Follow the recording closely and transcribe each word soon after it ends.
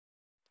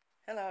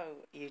Hello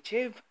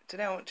YouTube,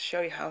 today I want to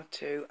show you how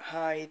to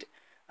hide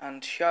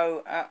and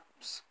show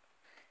apps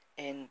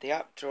in the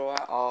app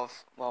drawer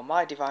of, well,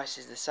 my device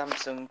is the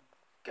Samsung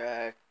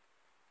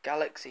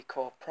Galaxy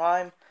Core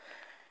Prime.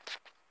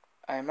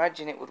 I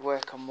imagine it would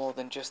work on more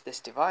than just this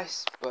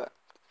device, but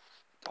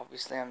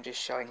obviously I'm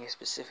just showing you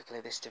specifically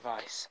this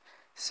device.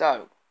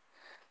 So,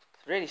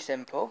 it's really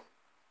simple.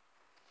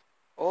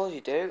 All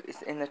you do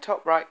is in the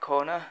top right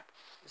corner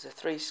there's the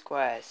 3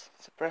 squares,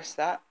 so press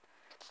that.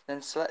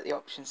 Then select the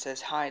option that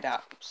says hide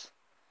apps.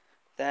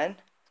 Then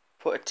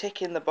put a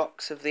tick in the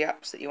box of the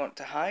apps that you want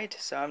to hide.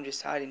 So I'm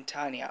just hiding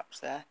tiny apps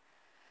there.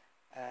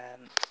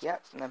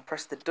 Yep, and then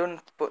press the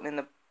done button in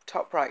the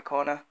top right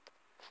corner,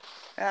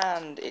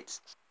 and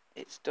it's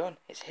done.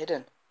 It's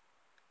hidden.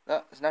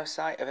 Look, there's no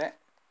sight of it.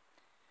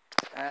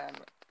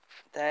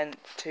 Then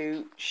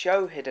to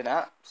show hidden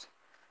apps,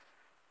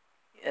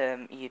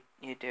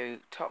 you do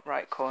top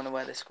right corner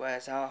where the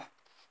squares are,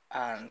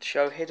 and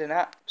show hidden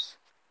apps.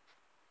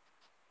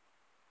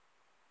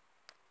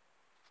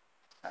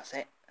 That's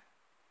it.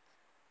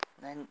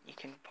 And then you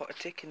can put a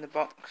tick in the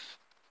box.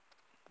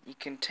 You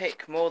can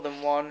tick more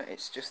than one,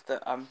 it's just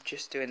that I'm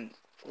just doing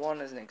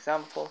one as an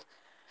example.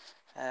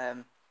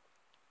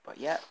 But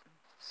yeah,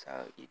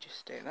 so you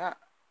just do that.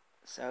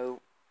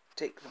 So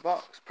tick the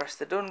box, press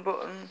the done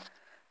button,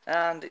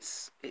 and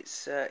it's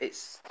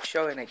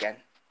showing again.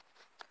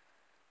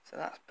 So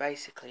that's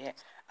basically it.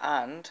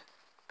 And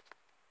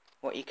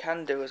what you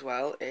can do as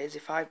well is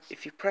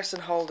if you press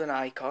and hold an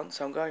icon,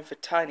 so I'm going for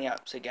tiny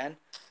apps again,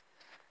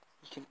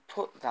 you can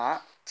put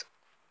that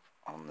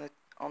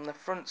on the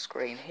front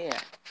screen here,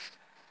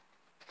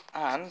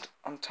 and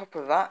on top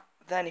of that,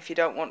 then if you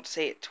don't want to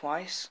see it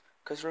twice,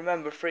 because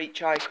remember, for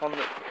each icon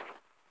that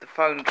the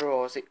phone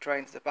draws, it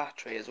drains the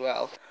battery as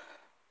well,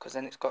 because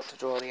then it's got to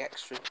draw the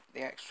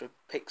extra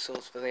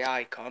pixels for the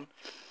icon.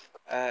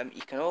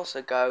 You can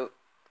also go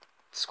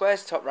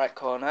squares top right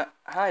corner,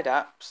 hide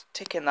apps,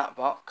 tick in that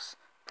box,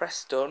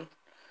 press done.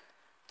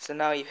 So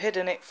now you've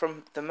hidden it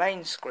from the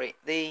main screen,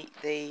 the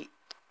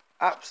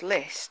apps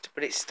list,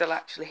 but it's still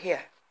actually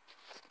here.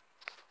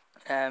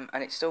 And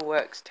it still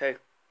works too.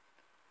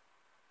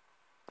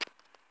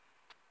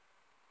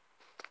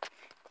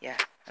 Yeah,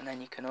 and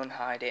then you can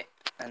unhide it,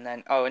 and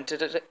then and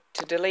to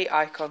delete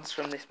icons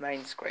from this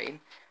main screen,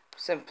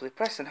 simply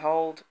press and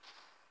hold,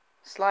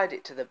 slide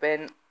it to the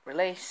bin,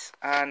 release,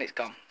 and it's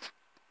gone.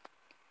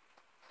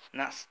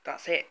 And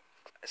that's it.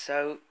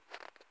 So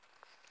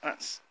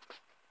it's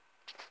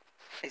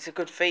a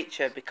good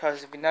feature,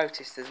 because if you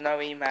notice, there's no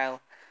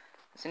email.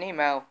 There's an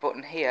email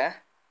button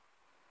here,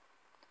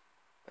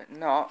 but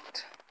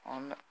not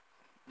on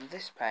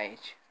this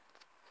page.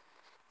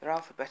 They're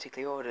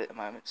alphabetically ordered at the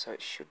moment, so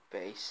it should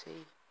be C,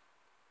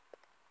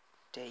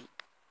 D,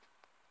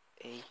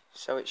 E.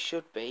 So it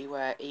should be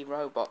where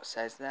eRobot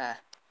says there.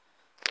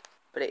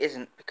 But it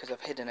isn't, because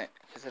I've hidden it,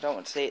 because I don't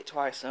want to see it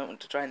twice. I don't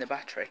want to drain the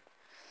battery.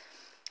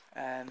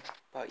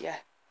 But yeah,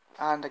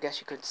 and I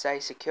guess you could say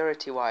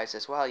security-wise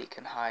as well, you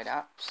can hide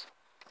apps.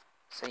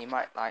 So you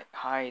might like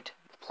hide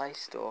the Play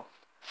Store,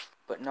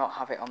 but not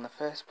have it on the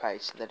first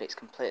page, so that it's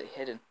completely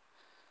hidden.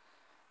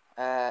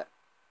 Yeah,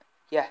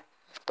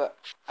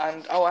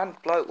 and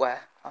bloatware.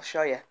 I'll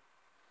show you.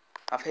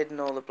 I've hidden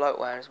all the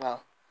bloatware as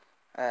well.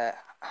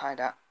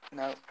 Hide app.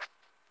 No.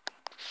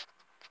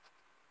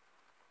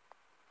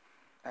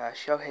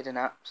 Show hidden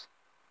apps.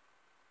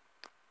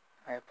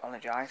 I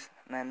apologise.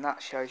 And then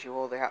that shows you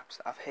all the apps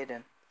that I've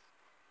hidden.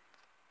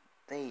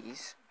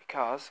 These,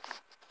 because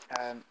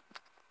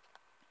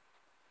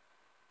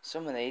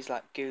some of these,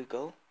 like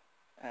Google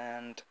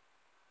and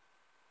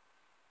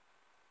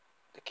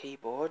the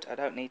keyboard, I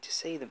don't need to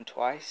see them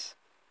twice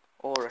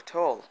or at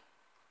all.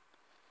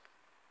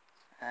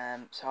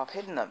 So I've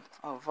hidden them.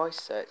 Oh, voice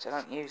search, I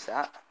don't use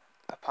that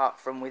apart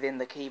from within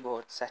the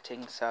keyboard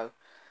settings, so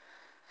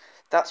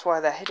that's why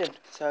they're hidden.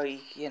 So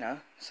you know,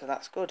 so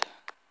that's good.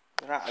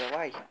 They're out of the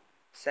way.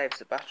 Saves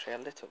the battery a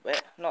little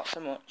bit, not so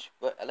much,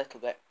 but a little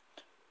bit.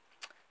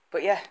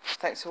 But yeah,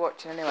 thanks for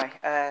watching anyway.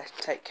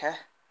 Take care.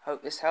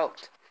 Hope this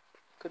helped.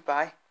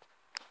 Goodbye.